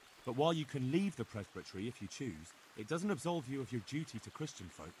blunt, but while you can leave the presbytery if you choose, it doesn't absolve you of your duty to Christian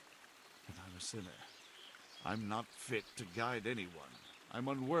folk. But I'm a sinner. I'm not fit to guide anyone. I'm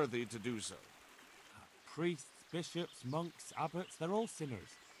unworthy to do so. Priests, bishops, monks, abbots, they're all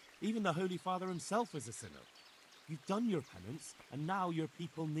sinners. Even the Holy Father himself is a sinner. You've done your penance, and now your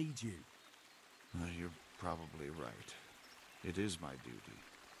people need you. You're probably right. It is my duty.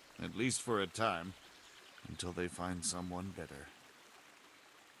 At least for a time, until they find someone better.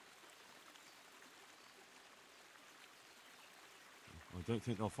 I don't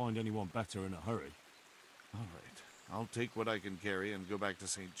think they'll find anyone better in a hurry. All right. I'll take what I can carry and go back to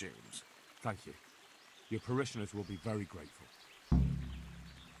St. James. Thank you. Your parishioners will be very grateful.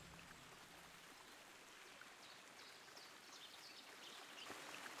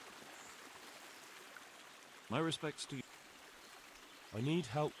 My respects to you. I need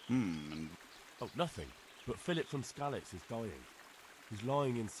help. Oh, nothing. But Philip from Skalitz is dying. He's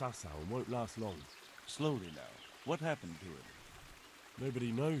lying in Sasau and won't last long. Slowly now. What happened to him?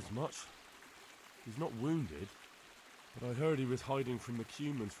 Nobody knows much. He's not wounded, but I heard he was hiding from the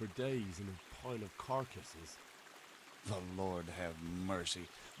Cumans for days in a pile of carcasses. The Lord have mercy.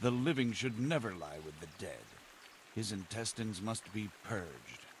 The living should never lie with the dead. His intestines must be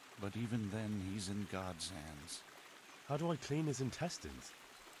purged, but even then he's in God's hands. How do I clean his intestines?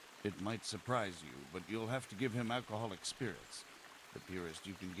 It might surprise you, but you'll have to give him alcoholic spirits. The purest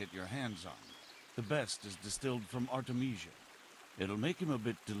you can get your hands on. The best is distilled from Artemisia. It'll make him a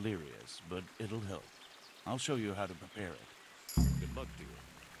bit delirious, but it'll help. I'll show you how to prepare it. Good luck to you.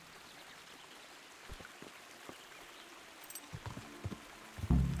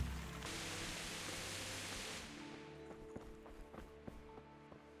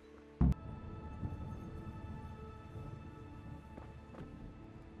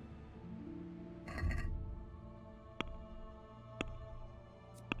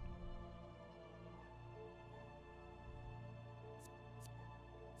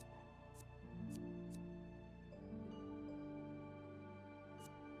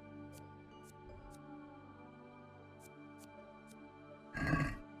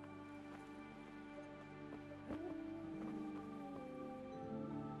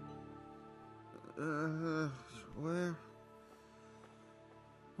 Where?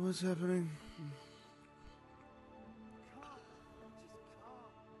 What's happening?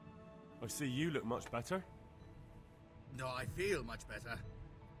 I see you look much better. No, I feel much better.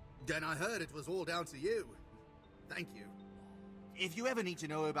 Then I heard it was all down to you. Thank you. If you ever need to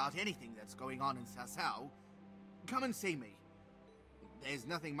know about anything that's going on in Sasau, come and see me. There's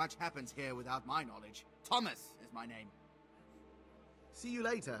nothing much happens here without my knowledge. Thomas is my name. See you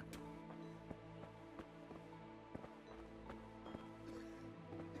later.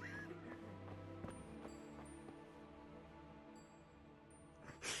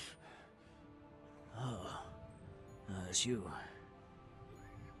 It's you.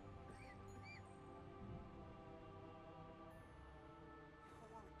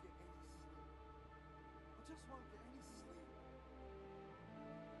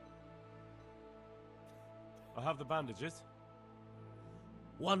 I have the bandages.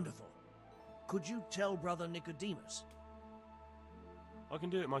 Wonderful. Could you tell Brother Nicodemus? I can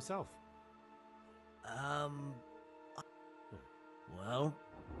do it myself. Well,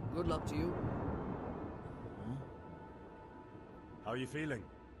 good luck to you. How are you feeling?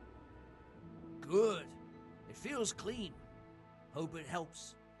 Good. It feels clean. Hope it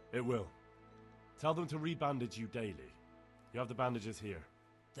helps. It will. Tell them to rebandage you daily. You have the bandages here.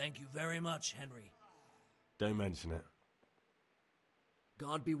 Thank you very much, Henry. Don't mention it.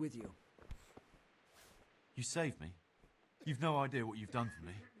 God be with you. You saved me. You've no idea what you've done for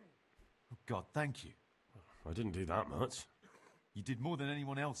me. Oh, God, thank you. I didn't do that much. You did more than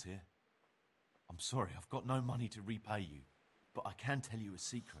anyone else here. I'm sorry, I've got no money to repay you, but I can tell you a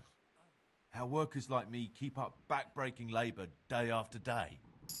secret. How workers like me keep up back-breaking labour day after day.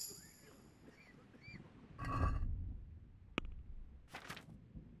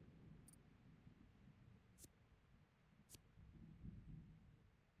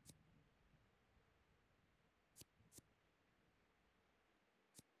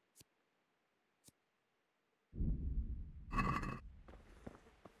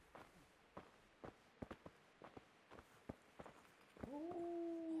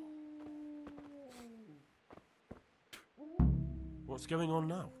 What's going on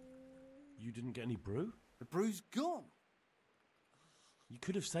now? You didn't get any brew? The brew's gone. You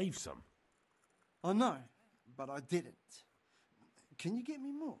could have saved some. I know, but I didn't. Can you get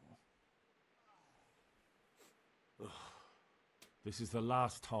me more? This is the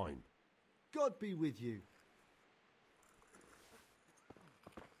last time. God be with you.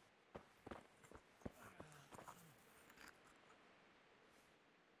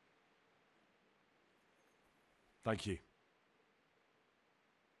 Thank you.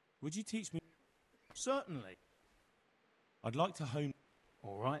 Would you teach me? Certainly. I'd like to hone...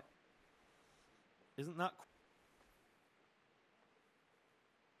 All right. Isn't that...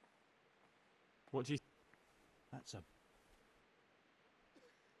 What do you... That's a...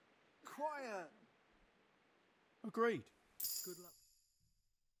 Quiet. Agreed. Good luck.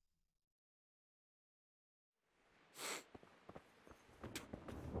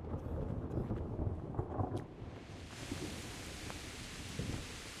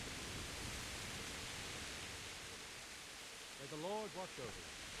 May the Lord watch over you.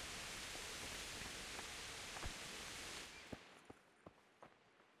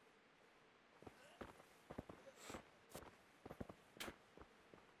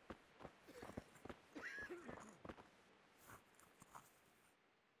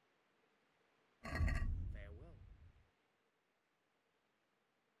 Farewell.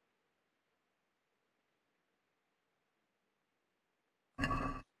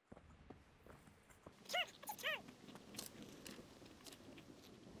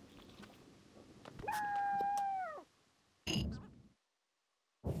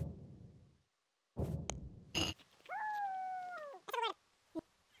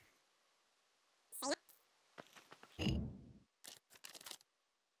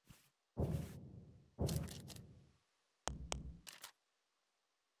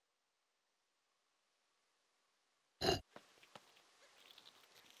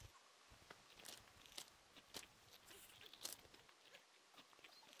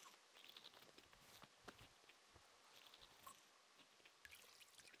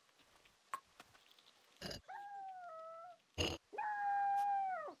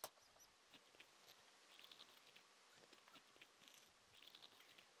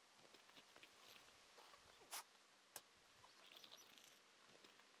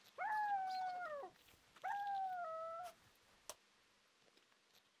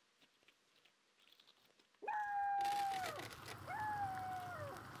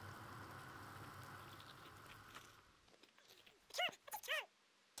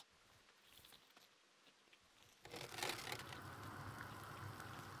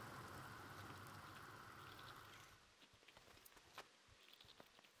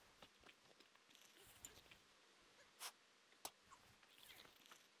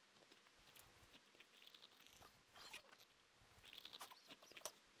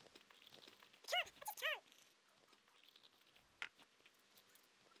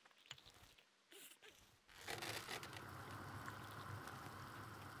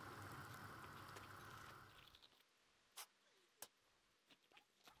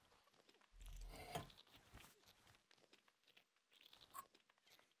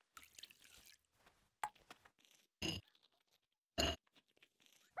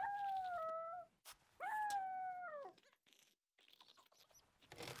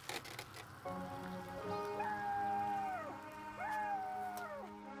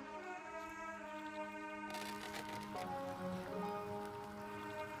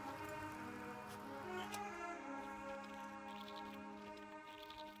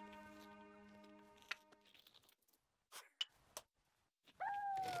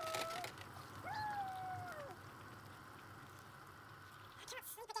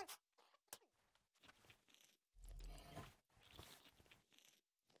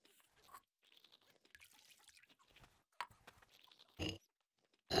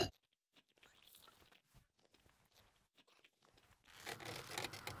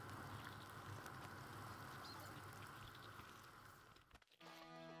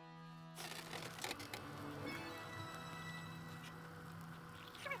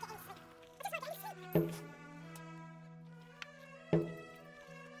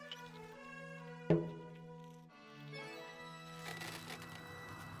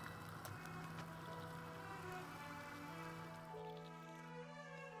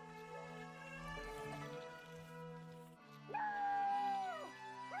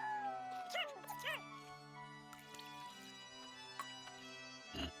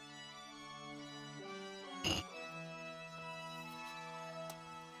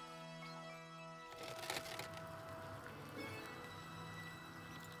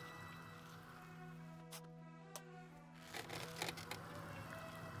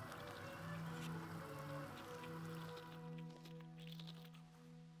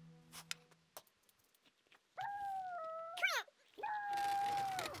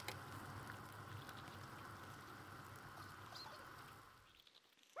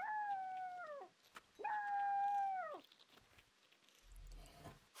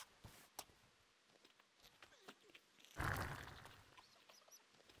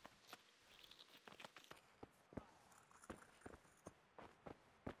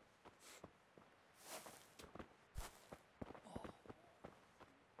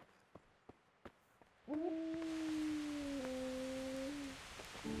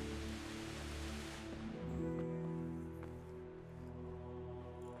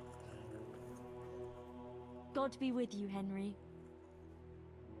 God be with you, Henry.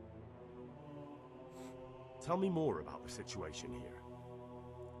 Tell me more about the situation here.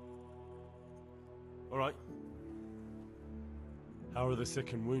 All right. How are the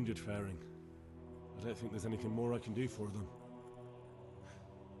sick and wounded faring? I don't think there's anything more I can do for them.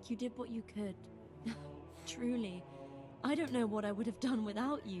 You did what you could. Truly. I don't know what I would have done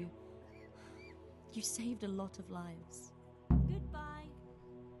without you. You saved a lot of lives. Goodbye.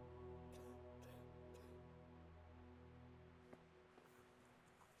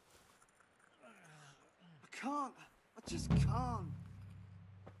 I can't. I just can't.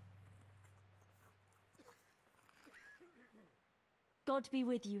 God be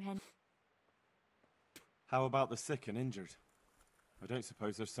with you, Henry. How about the sick and injured? I don't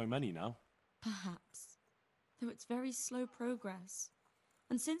suppose there's so many now. Perhaps. Though it's very slow progress.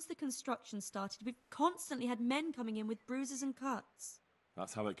 And since the construction started, we've constantly had men coming in with bruises and cuts.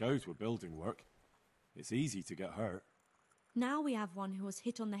 That's how it goes with building work. It's easy to get hurt. Now we have one who was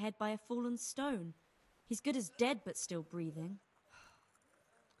hit on the head by a fallen stone. He's good as dead, but still breathing.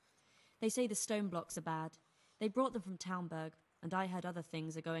 They say the stone blocks are bad. They brought them from Townburg, and I heard other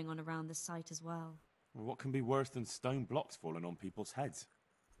things are going on around the site as well. Well, what can be worse than stone blocks falling on people's heads?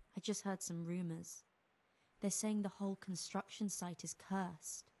 I just heard some rumours. They're saying the whole construction site is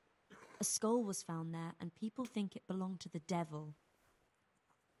cursed. A skull was found there, and people think it belonged to the devil.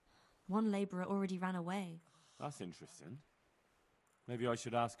 One labourer already ran away. That's interesting. Maybe I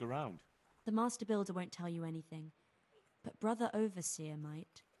should ask around. The master builder won't tell you anything, but Brother Overseer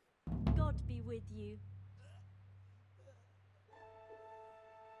might. God be with you.